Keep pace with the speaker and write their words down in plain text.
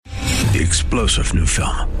The explosive new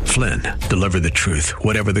film, Flynn, deliver the truth,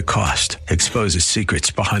 whatever the cost. Exposes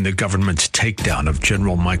secrets behind the government's takedown of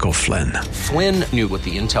General Michael Flynn. Flynn knew what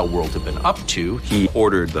the intel world had been up to. He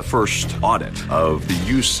ordered the first audit of the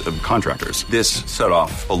use of contractors. This set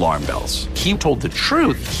off alarm bells. He told the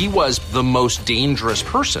truth. He was the most dangerous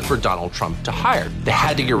person for Donald Trump to hire. They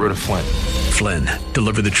had to get rid of Flynn. Flynn,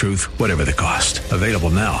 deliver the truth, whatever the cost. Available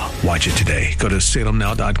now. Watch it today. Go to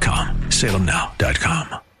salemnow.com.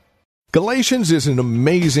 salemnow.com. Galatians is an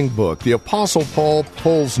amazing book. The Apostle Paul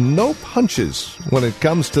pulls no punches when it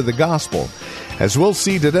comes to the gospel, as we'll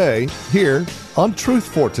see today here on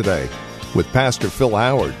Truth for Today with Pastor Phil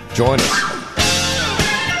Howard. Join us.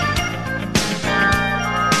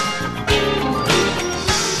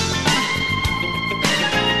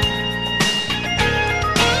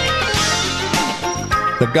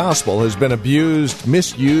 The gospel has been abused,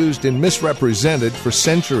 misused, and misrepresented for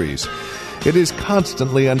centuries. It is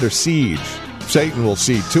constantly under siege. Satan will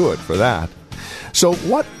see to it for that. So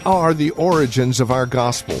what are the origins of our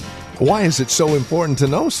gospel? Why is it so important to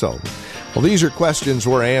know so? Well, these are questions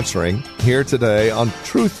we're answering here today on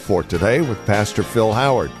Truth for Today with Pastor Phil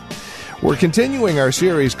Howard. We're continuing our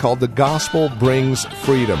series called The Gospel Brings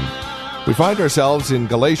Freedom. We find ourselves in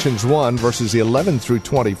Galatians 1, verses 11 through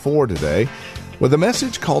 24 today, with a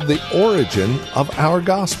message called The Origin of Our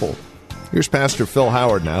Gospel. Here's Pastor Phil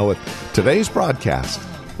Howard now with today's broadcast.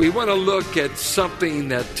 We want to look at something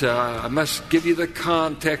that I must give you the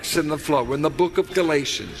context and the flow. We're in the book of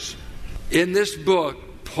Galatians. In this book,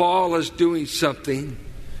 Paul is doing something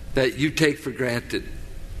that you take for granted.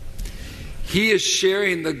 He is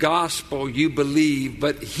sharing the gospel you believe,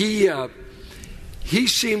 but he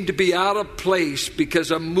seemed to be out of place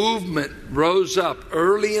because a movement rose up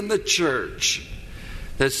early in the church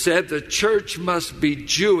that said the church must be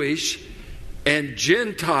Jewish and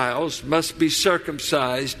Gentiles must be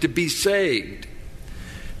circumcised to be saved.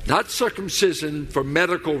 Not circumcision for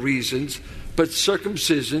medical reasons, but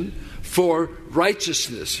circumcision for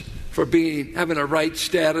righteousness, for having a right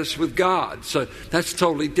status with God. So that's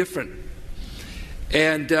totally different.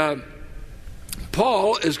 And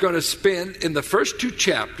Paul is going to spend in the first 2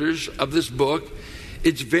 chapters of this book,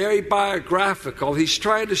 it's very biographical. He's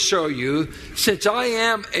trying to show you, since I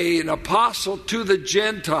am an apostle to the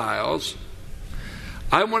Gentiles,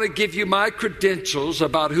 I want to give you my credentials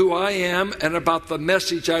about who I am and about the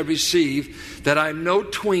message I receive, that I'm no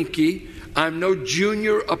Twinkie, I'm no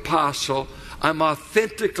junior apostle, I'm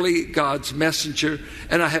authentically God's messenger,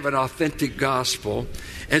 and I have an authentic gospel.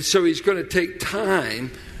 And so he's going to take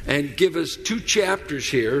time and give us 2 chapters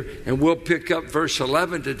here, and we'll pick up verse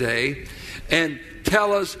 11 today, and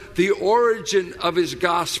tell us the origin of his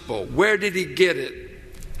gospel. Where did he get it?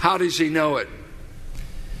 How does he know it?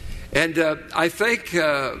 And I think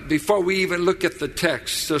before we even look at the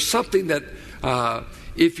text, there's something that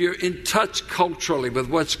if you're in touch culturally with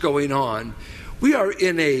what's going on, we are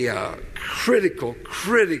in a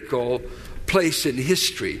critical place in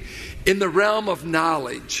history, in the realm of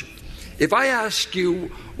knowledge. If I ask you,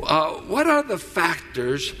 what are the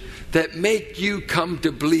factors that make you come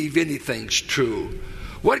to believe anything's true?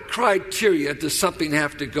 What criteria does something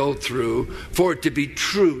have to go through for it to be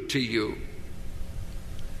true to you?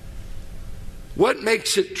 What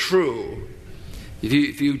makes it true?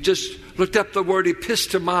 If you just looked up the word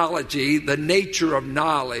epistemology, the nature of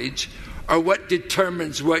knowledge, or what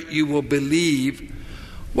determines what you will believe,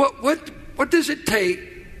 what does it take?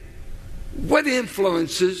 What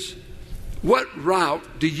influences? What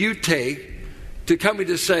route do you take to coming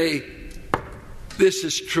to say, this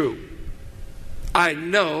is true? I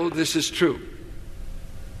know this is true.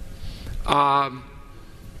 And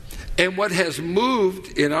what has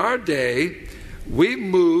moved in our day, we've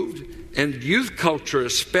moved, in youth culture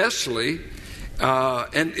especially,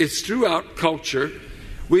 and it's throughout culture,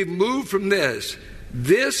 we've moved from this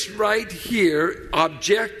right here,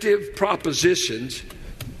 objective propositions,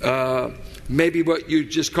 maybe what you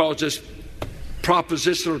just call just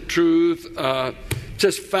propositional truth,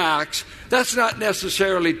 just facts. That's not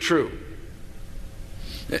necessarily true.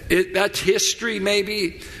 That's history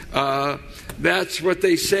maybe. That's what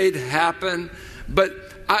they say happened. But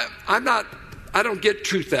I don't get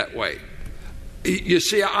truth that way. You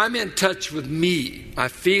see, I'm in touch with me, my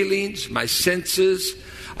feelings, my senses.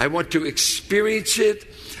 I want to experience it.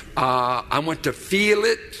 I want to feel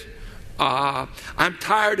it. I'm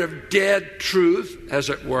tired of dead truth, as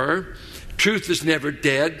it were. Truth is never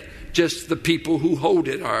dead. Just the people who hold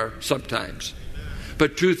it are sometimes.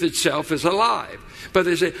 But truth itself is alive. But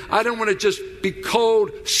they say, I don't want to just be cold,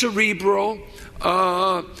 cerebral,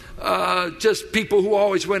 just people who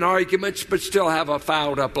always win arguments but still have a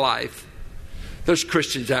fouled up life. There's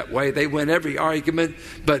Christians that way. They win every argument,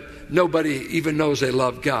 but nobody even knows they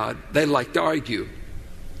love God. They like to argue.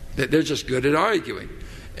 They're just good at arguing.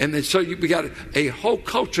 And then so we got a whole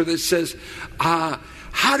culture that says,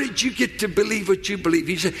 how did you get to believe what you believe?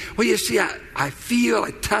 You say, well, you see, I feel,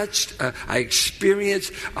 I touched, I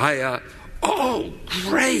experienced, oh,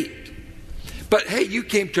 great. But hey, you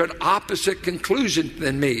came to an opposite conclusion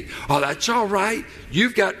than me. Oh, that's all right.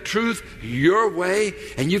 You've got truth your way,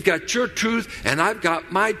 and you've got your truth, and I've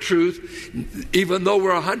got my truth. Even though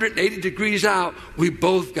we're 180 degrees out, we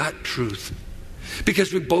both got truth.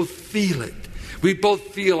 Because we both feel it. We both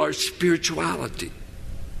feel our spirituality.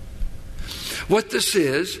 What this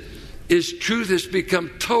is truth has become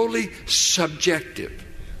totally subjective.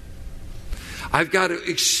 I've got to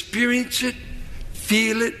experience it,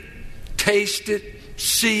 feel it, taste it,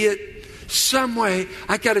 see it. Some way,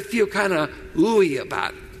 I got to feel kind of ooey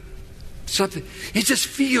about it. Something. It just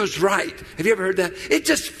feels right. Have you ever heard that? It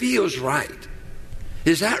just feels right.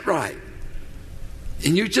 Is that right?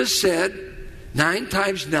 And you just said 9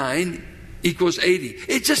 times 9 equals 80.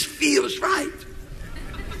 It just feels right.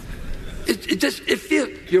 It feels,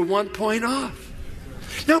 you're 1 point off.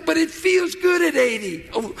 No, but it feels good at 80.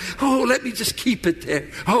 Oh, let me just keep it there.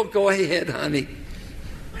 Oh, go ahead, honey.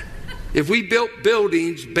 If we built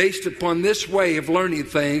buildings based upon this way of learning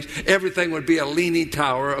things, everything would be a leaning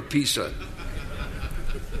tower of Pisa.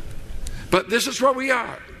 But this is where we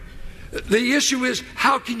are. The issue is,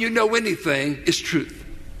 how can you know anything is truth?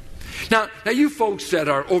 Now you folks that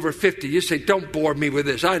are over 50, you say, don't bore me with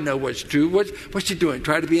this. I know what's true. What's you doing?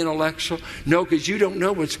 Try to be intellectual? No, because you don't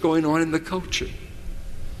know what's going on in the culture.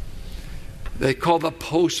 They call the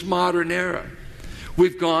postmodern era.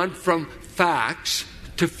 We've gone from facts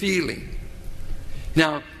to feeling.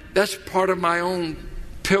 Now, that's part of my own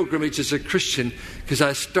pilgrimage as a Christian, because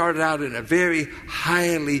I started out in a very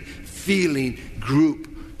highly feeling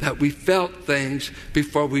group that we felt things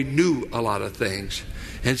before we knew a lot of things.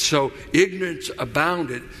 And so ignorance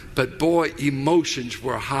abounded, but boy, emotions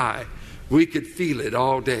were high. We could feel it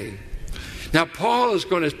all day. Now, Paul is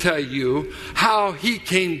going to tell you how he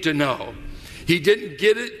came to know. He didn't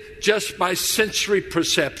get it just by sensory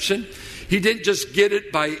perception. He didn't just get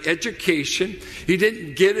it by education. He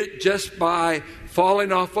didn't get it just by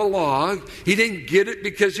falling off a log. He didn't get it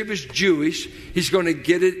because he was Jewish. He's going to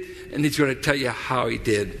get it, and he's going to tell you how he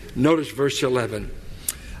did. Notice verse 11.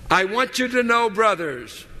 I want you to know,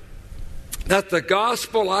 brothers, that the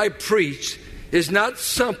gospel I preach is not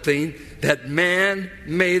something that man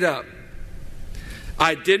made up.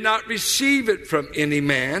 I did not receive it from any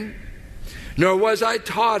man, nor was I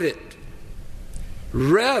taught it.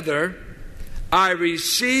 Rather, I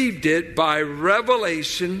received it by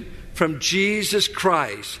revelation from Jesus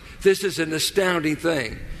Christ. This is an astounding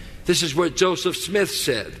thing. This is what Joseph Smith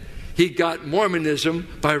said. He got Mormonism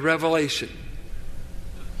by revelation.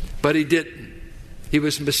 But he didn't. He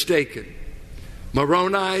was mistaken.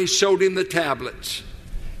 Moroni showed him the tablets,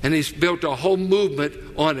 and he's built a whole movement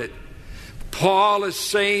on it. Paul is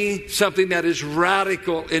saying something that is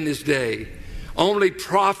radical in his day. Only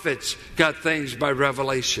prophets got things by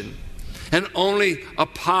revelation. And only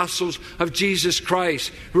apostles of Jesus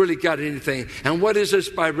Christ really got anything. And what is this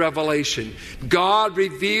by revelation? God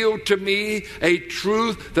revealed to me a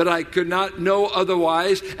truth that I could not know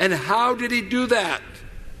otherwise. And how did he do that?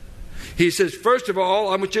 He says, first of all,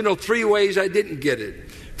 I want you to know 3 ways I didn't get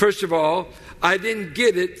it. First of all, I didn't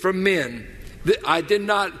get it from men.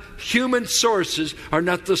 Human sources are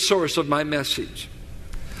not the source of my message.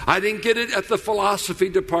 I didn't get it at the philosophy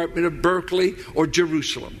department of Berkeley or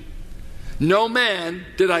Jerusalem. No man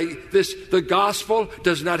the gospel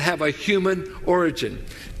does not have a human origin.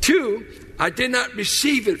 2, I did not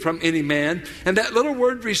receive it from any man. And that little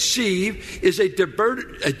word receive is a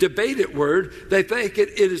debated word. They think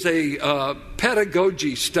it is a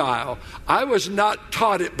pedagogy style. I was not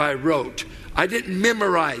taught it by rote. I didn't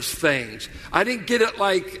memorize things. I didn't get it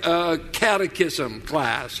like a catechism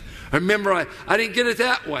class or memorize. I didn't get it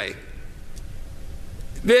that way.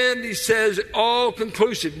 Then he says, all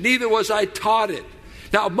conclusive, neither was I taught it.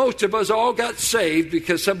 Now, most of us all got saved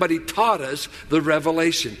because somebody taught us the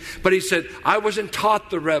revelation. But he said, I wasn't taught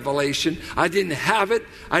the revelation. I didn't have it.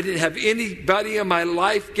 I didn't have anybody in my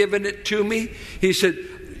life giving it to me. He said,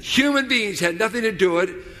 human beings had nothing to do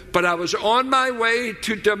it, but I was on my way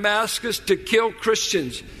to Damascus to kill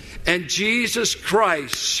Christians. And Jesus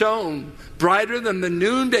Christ, shone brighter than the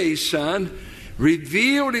noonday sun,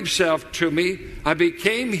 revealed himself to me. I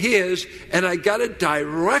became his, and I got it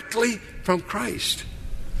directly from Christ.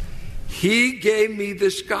 He gave me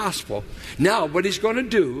this gospel. Now, what he's going to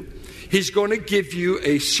do, he's going to give you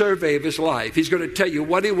a survey of his life. He's going to tell you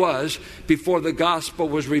what he was before the gospel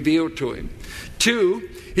was revealed to him. 2,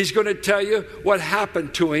 he's going to tell you what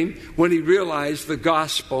happened to him when he realized the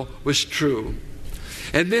gospel was true.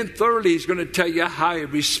 And then thirdly, he's going to tell you how he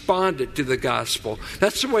responded to the gospel.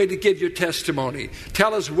 That's the way to give your testimony.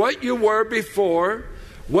 Tell us what you were before,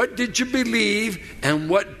 what did you believe, and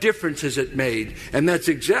what difference has it made? And that's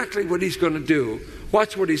exactly what he's going to do.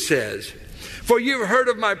 Watch what he says. For you've heard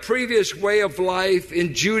of my previous way of life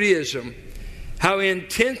in Judaism, how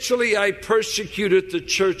intentionally I persecuted the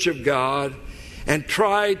church of God and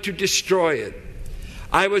tried to destroy it.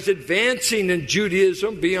 I was advancing in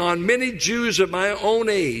Judaism beyond many Jews of my own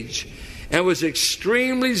age and was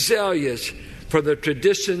extremely zealous for the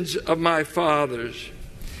traditions of my fathers.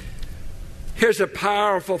 Here's a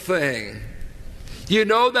powerful thing. You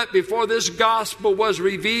know that before this gospel was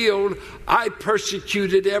revealed, I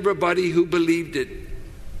persecuted everybody who believed it.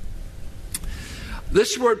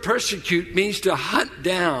 This word persecute means to hunt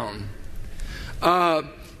down.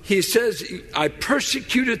 He says, I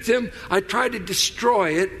persecuted them. I tried to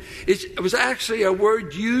destroy it. It was actually a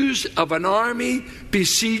word used of an army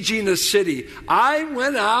besieging a city. I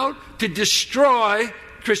went out to destroy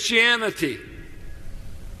Christianity.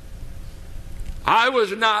 I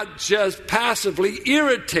was not just passively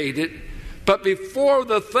irritated, but before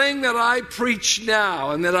the thing that I preach now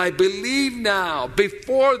and that I believe now,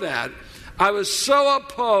 before that, I was so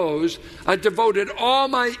opposed, I devoted all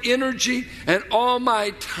my energy and all my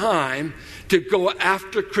time to go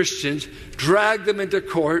after Christians, drag them into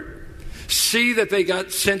court, see that they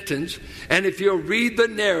got sentenced. And if you'll read the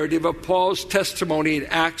narrative of Paul's testimony in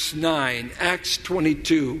Acts 9, Acts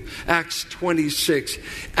 22, Acts 26,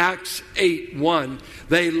 Acts 8:1,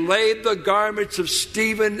 they laid the garments of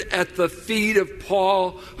Stephen at the feet of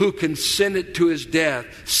Paul, who consented to his death.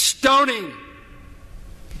 Stoning!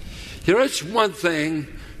 You know, it's one thing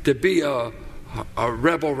to be a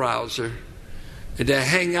rebel rouser and to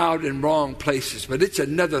hang out in wrong places, but it's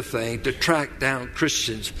another thing to track down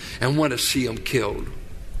Christians and want to see them killed.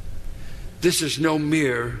 This is no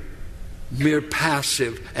mere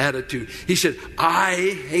passive attitude. He said,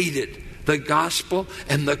 I hated the gospel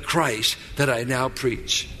and the Christ that I now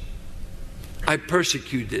preach. I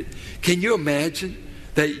persecuted. Can you imagine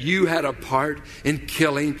that you had a part in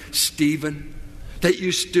killing Stephen? That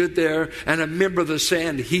you stood there and a member of the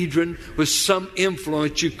Sanhedrin with some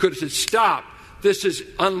influence, you could have said, stop, this is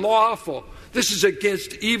unlawful. This is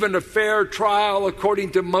against even a fair trial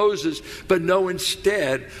according to Moses. But no,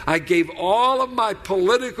 instead, I gave all of my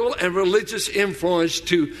political and religious influence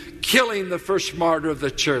to killing the first martyr of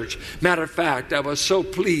the church. Matter of fact, I was so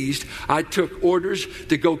pleased, I took orders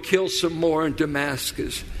to go kill some more in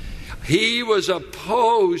Damascus. He was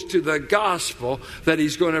opposed to the gospel that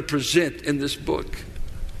he's going to present in this book.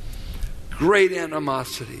 Great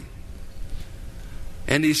animosity.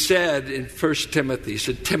 And he said in 1 Timothy, he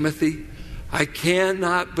said, Timothy, I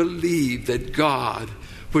cannot believe that God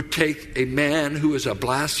would take a man who is a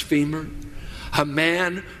blasphemer, a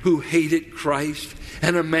man who hated Christ,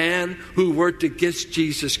 and a man who worked against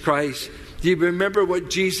Jesus Christ. Do you remember what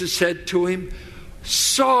Jesus said to him?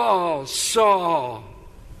 Saul, Saul,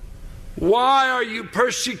 why are you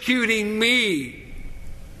persecuting me?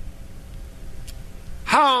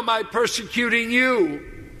 How am I persecuting you?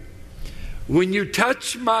 When you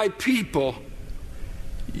touch my people,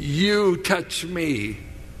 you touch me.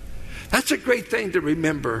 That's a great thing to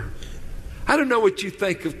remember. I don't know what you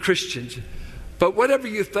think of Christians, but whatever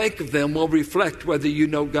you think of them will reflect whether you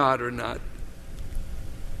know God or not.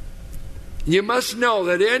 You must know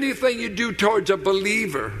that anything you do towards a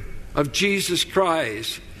believer of Jesus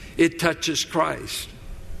Christ, it touches Christ.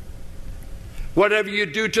 Whatever you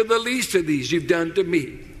do to the least of these, you've done to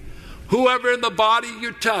me. Whoever in the body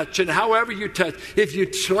you touch and however you touch, if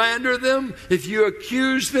you slander them, if you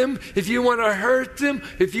accuse them, if you want to hurt them,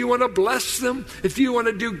 if you want to bless them, if you want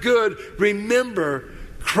to do good, remember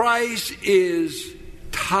Christ is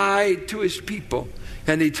tied to his people.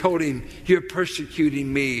 And he told him, you're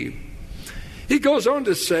persecuting me. He goes on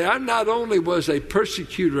to say, I not only was a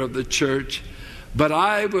persecutor of the church, but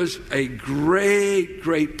I was a great,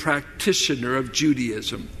 great practitioner of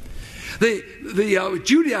Judaism. The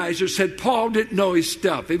Judaizers said Paul didn't know his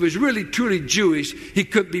stuff. He was really, truly Jewish. He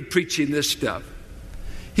couldn't be preaching this stuff.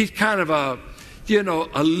 He's kind of a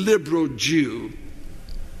liberal Jew.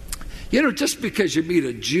 Just because you meet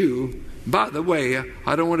a Jew, by the way,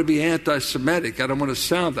 I don't want to be anti-Semitic. I don't want to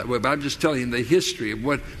sound that way, but I'm just telling you the history of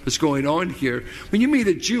what was going on here. When you meet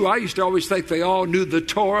a Jew, I used to always think they all knew the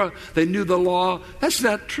Torah, they knew the law. That's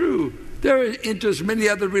not true. They're into as many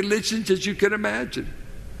other religions as you can imagine.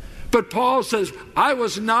 But Paul says, I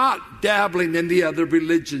was not dabbling in the other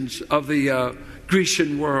religions of the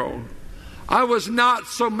Grecian world. I was not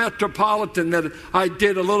so metropolitan that I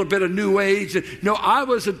did a little bit of New Age. No, I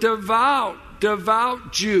was a devout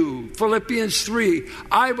Jew. Philippians 3.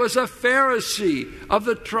 I was a Pharisee of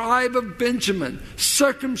the tribe of Benjamin,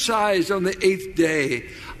 circumcised on the 8th day.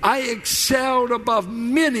 I excelled above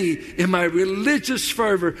many in my religious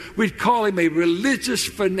fervor. We'd call him a religious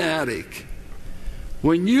fanatic.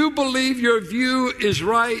 When you believe your view is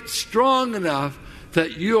right, strong enough,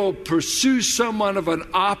 that you'll pursue someone of an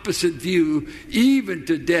opposite view, even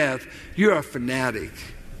to death, you're a fanatic.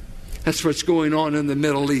 That's what's going on in the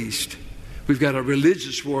Middle East. We've got a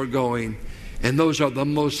religious war going, and those are the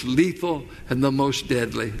most lethal and the most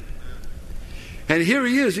deadly. And here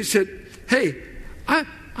he is. He said, hey,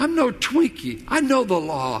 I'm no Twinkie. I know the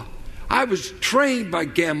law. I was trained by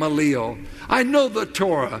Gamaliel. I know the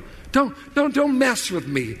Torah. Don't mess with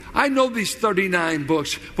me. I know these 39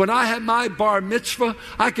 books. When I had my bar mitzvah,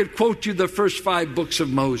 I could quote you the first 5 books of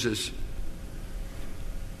Moses.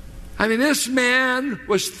 I mean, this man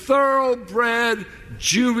was thoroughbred,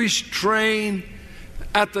 Jewish trained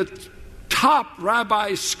at the top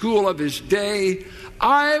rabbi school of his day.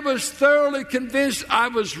 I was thoroughly convinced I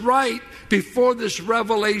was right before this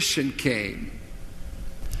revelation came.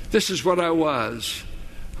 This is what I was.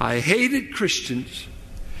 I hated Christians.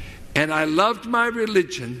 And I loved my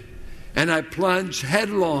religion, and I plunged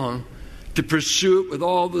headlong to pursue it with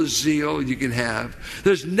all the zeal you can have.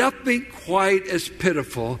 There's nothing quite as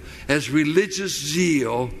pitiful as religious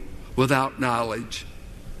zeal without knowledge.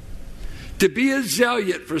 To be a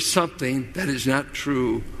zealot for something that is not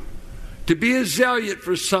true. To be a zealot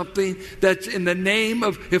for something that's in the name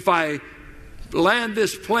of, if I land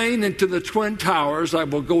this plane into the Twin Towers, I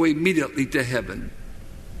will go immediately to heaven.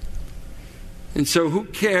 And so who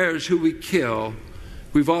cares who we kill?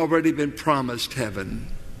 We've already been promised heaven.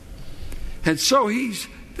 And so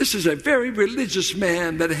this is a very religious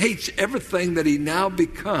man that hates everything that he now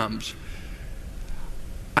becomes.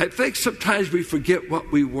 I think sometimes we forget what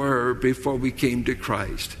we were before we came to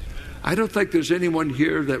Christ. I don't think there's anyone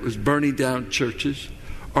here that was burning down churches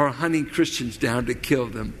or hunting Christians down to kill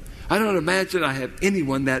them. I don't imagine I have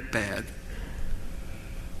anyone that bad.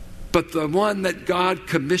 But the one that God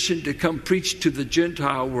commissioned to come preach to the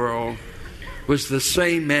Gentile world was the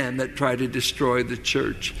same man that tried to destroy the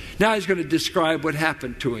church. Now he's going to describe what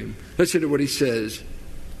happened to him. Listen to what he says.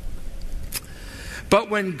 But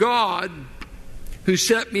when God, who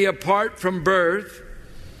set me apart from birth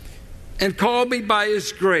and called me by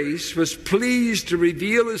his grace, was pleased to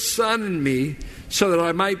reveal his Son in me so that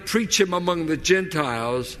I might preach him among the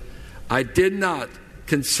Gentiles, I did not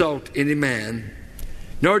consult any man.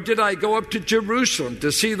 Nor did I go up to Jerusalem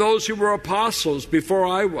to see those who were apostles before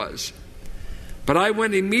I was. But I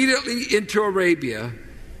went immediately into Arabia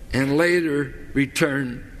and later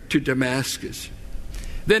returned to Damascus.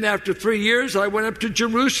 Then after 3 years, I went up to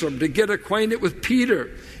Jerusalem to get acquainted with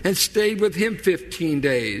Peter and stayed with him 15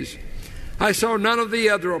 days. I saw none of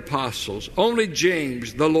the other apostles, only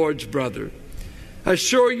James, the Lord's brother. I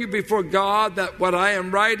assure you before God that what I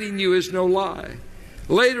am writing you is no lie.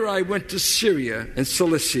 Later, I went to Syria and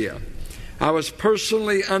Cilicia. I was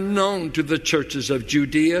personally unknown to the churches of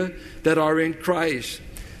Judea that are in Christ.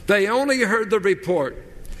 They only heard the report.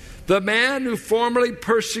 The man who formerly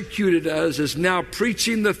persecuted us is now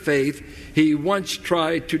preaching the faith he once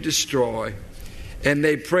tried to destroy. And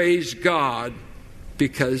they praise God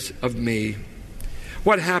because of me.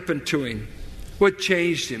 What happened to him? What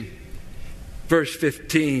changed him? Verse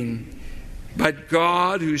 15. But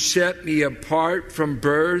God, who set me apart from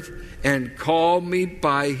birth and called me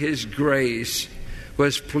by his grace,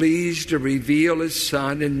 was pleased to reveal his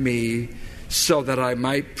Son in me so that I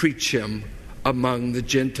might preach him among the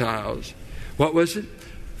Gentiles. What was it?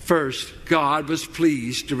 First, God was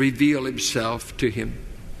pleased to reveal himself to him.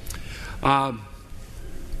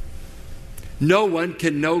 No one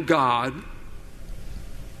can know God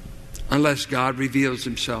unless God reveals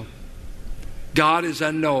himself. God is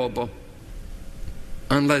unknowable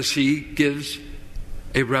unless he gives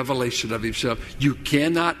a revelation of himself. You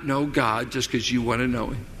cannot know God just because you want to know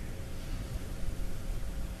him.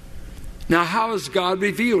 Now, how has God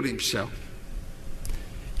revealed himself?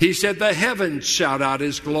 He said the heavens shout out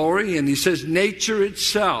his glory, and he says nature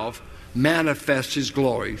itself manifests his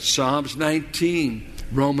glory. Psalms 19,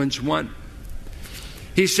 Romans 1.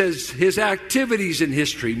 He says his activities in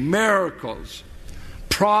history, miracles,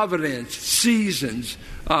 providence, seasons,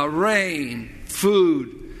 rain,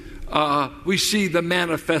 food. We see the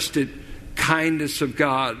manifested kindness of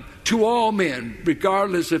God to all men,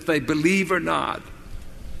 regardless if they believe or not.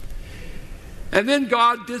 And then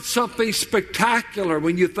God did something spectacular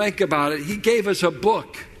when you think about it. He gave us a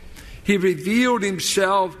book. He revealed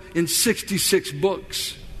himself in 66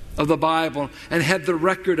 books of the Bible and had the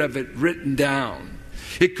record of it written down.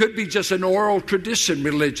 It could be just an oral tradition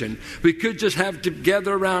religion. We could just have to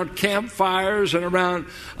gather around campfires and around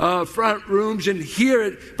front rooms and hear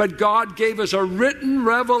it. But God gave us a written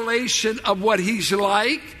revelation of what he's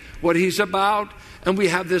like, what he's about, and we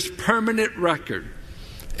have this permanent record.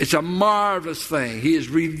 It's a marvelous thing. He has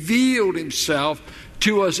revealed himself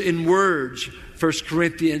to us in words. 1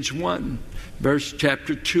 Corinthians 1, verse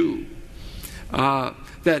chapter 2.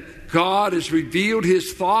 That God has revealed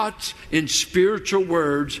his thoughts in spiritual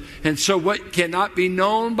words. And so what cannot be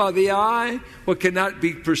known by the eye, what cannot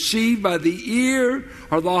be perceived by the ear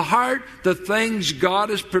or the heart, the things God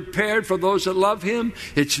has prepared for those that love him,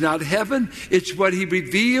 it's not heaven. It's what he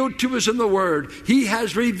revealed to us in the Word. He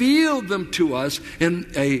has revealed them to us in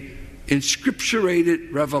a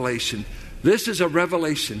inscripturated revelation. This is a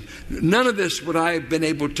revelation. None of this would I have been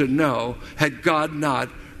able to know had God not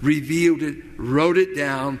revealed it, wrote it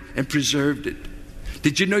down, and preserved it.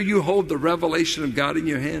 Did you know you hold the revelation of God in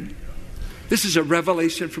your hand? This is a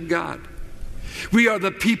revelation from God. We are the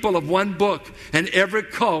people of one book, and every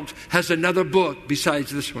cult has another book besides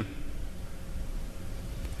this one.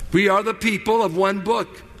 We are the people of one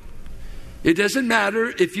book. It doesn't matter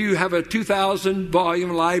if you have a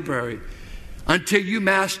 2,000-volume library until you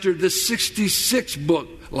master the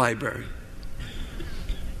 66-book library.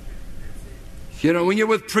 You know, when you're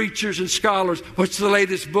with preachers and scholars, what's the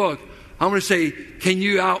latest book? I'm going to say, can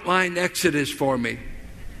you outline Exodus for me?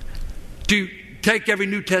 Take every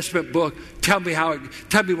New Testament book, tell me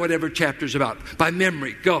whatever chapter's about. By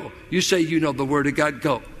memory, go. You say you know the Word of God,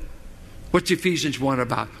 go. What's Ephesians 1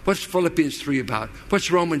 about? What's Philippians 3 about? What's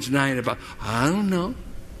Romans 9 about? I don't know.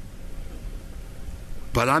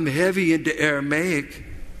 But I'm heavy into Aramaic.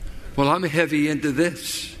 Well, I'm heavy into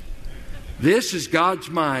this. This is God's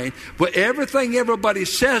mind. Well, everything everybody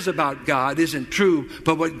says about God isn't true,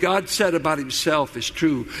 but what God said about himself is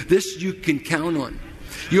true. This you can count on.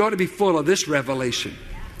 You ought to be full of this revelation.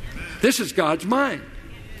 This is God's mind.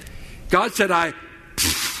 God said, I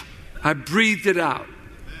breathed it out.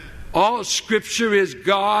 All Scripture is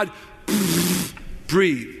God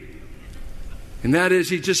breathed. And that is,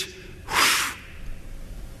 he just,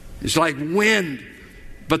 it's like wind,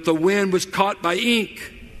 but the wind was caught by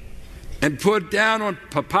ink and put down on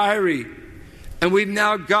papyri. And we've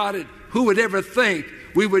now got it. Who would ever think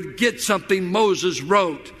we would get something Moses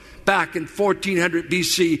wrote back in 1400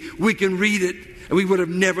 BC? We can read it, and we would have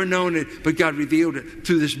never known it, but God revealed it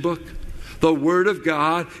through this book. The Word of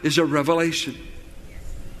God is a revelation.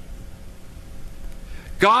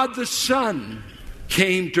 God the Son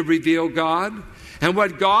came to reveal God. And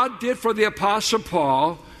what God did for the Apostle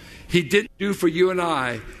Paul, he didn't do for you and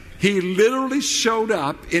I. He literally showed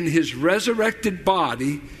up in his resurrected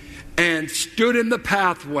body and stood in the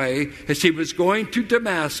pathway as he was going to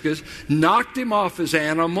Damascus, knocked him off his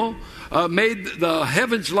animal, made the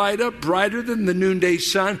heavens light up brighter than the noonday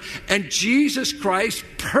sun, and Jesus Christ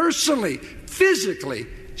personally, physically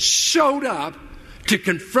showed up to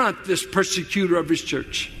confront this persecutor of his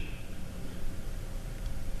church.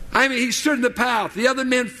 I mean, he stood in the path. The other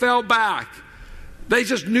men fell back. They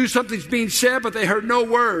just knew something's being said, but they heard no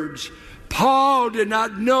words. Paul did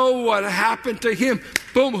not know what happened to him.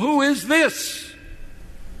 Boom, who is this?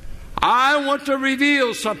 I want to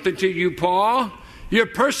reveal something to you, Paul. You're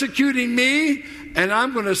persecuting me, and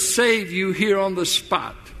I'm going to save you here on the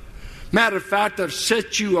spot. Matter of fact, I've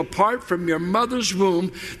set you apart from your mother's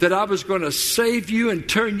womb, that I was going to save you and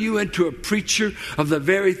turn you into a preacher of the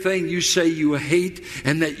very thing you say you hate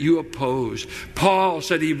and that you oppose. Paul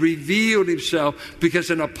said he revealed himself because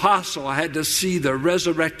an apostle had to see the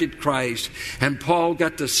resurrected Christ, and Paul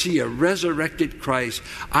got to see a resurrected Christ.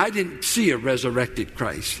 I didn't see a resurrected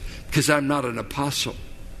Christ because I'm not an apostle.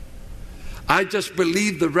 I just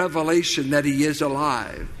believe the revelation that he is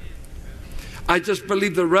alive. I just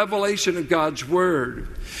believe the revelation of God's Word.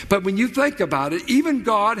 But when you think about it, even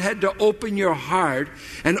God had to open your heart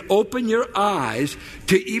and open your eyes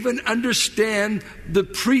to even understand the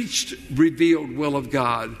preached revealed will of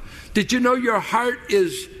God. Did you know your heart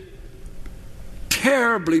is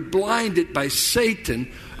terribly blinded by Satan,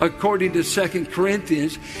 according to 2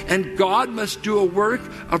 Corinthians, and God must do a work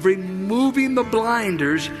of removing the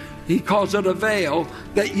blinders, he calls it a veil,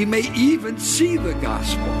 that you may even see the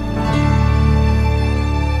gospel.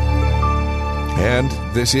 And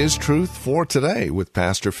this is Truth for Today with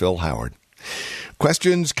Pastor Phil Howard.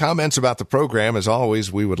 Questions, comments about the program, as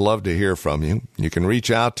always, we would love to hear from you. You can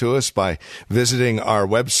reach out to us by visiting our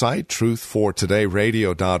website,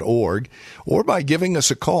 truthfortodayradio.org, or by giving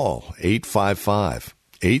us a call,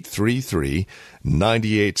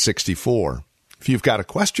 855-833-9864. If you've got a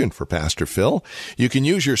question for Pastor Phil, you can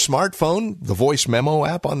use your smartphone. The voice memo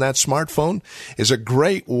app on that smartphone is a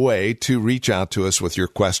great way to reach out to us with your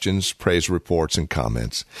questions, praise reports, and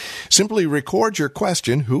comments. Simply record your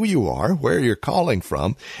question, who you are, where you're calling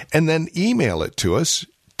from, and then email it to us,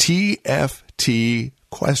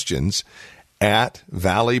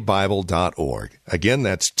 tftquestions@valleybible.org. Again,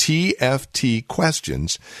 that's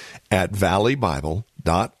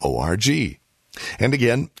tftquestions@valleybible.org. And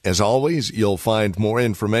again, as always, you'll find more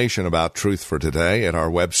information about Truth for Today at our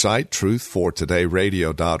website,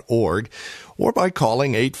 truthfortodayradio.org, or by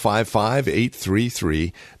calling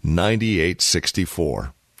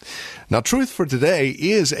 855-833-9864. Now, Truth for Today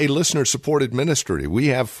is a listener-supported ministry. We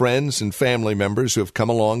have friends and family members who have come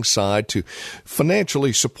alongside to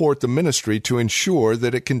financially support the ministry to ensure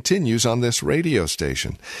that it continues on this radio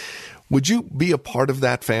station. Would you be a part of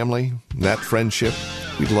that family, that friendship?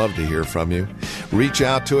 We'd love to hear from you. Reach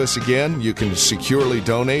out to us again. You can securely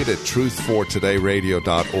donate at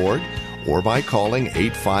truthfortodayradio.org or by calling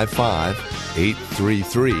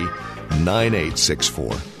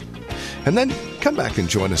 855-833-9864. And then come back and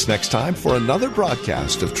join us next time for another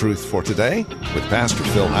broadcast of Truth for Today with Pastor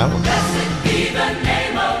Phil Howard. Blessed be the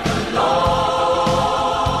name of the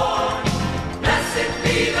Lord. Blessed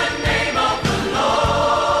be the name of the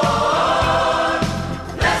Lord.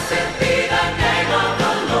 Blessed be the name of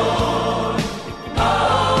the Lord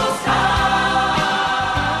Most High.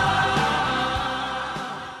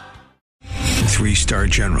 3-star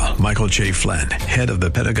General Michael J. Flynn, head of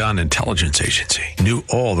the Pentagon Intelligence Agency, knew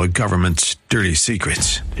all the government's dirty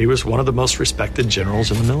secrets. He was one of the most respected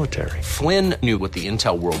generals in the military. Flynn knew what the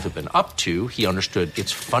intel world had been up to. He understood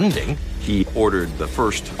its funding. He ordered the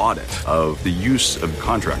first audit of the use of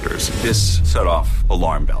contractors. This set off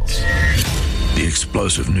alarm bells. The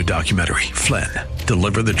explosive new documentary, Flynn,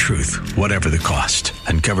 Deliver the Truth, Whatever the Cost,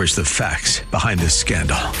 uncovers the facts behind this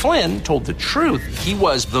scandal. Flynn told the truth. He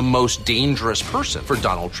was the most dangerous person for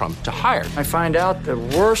Donald Trump to hire. I find out the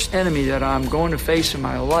worst enemy that I'm going to face in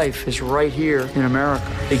my life is right here in America.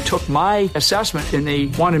 They took my assessment and they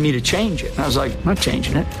wanted me to change it. And I was like, I'm not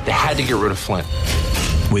changing it. They had to get rid of Flynn.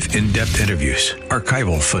 With in-depth interviews,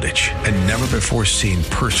 archival footage, and never-before-seen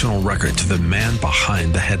personal records of the man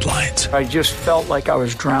behind the headlines. I just felt like I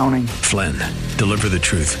was drowning. Flynn, Deliver the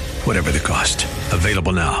Truth, Whatever the Cost.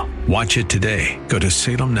 Available now. Watch it today. Go to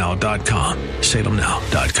salemnow.com.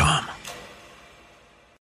 salemnow.com.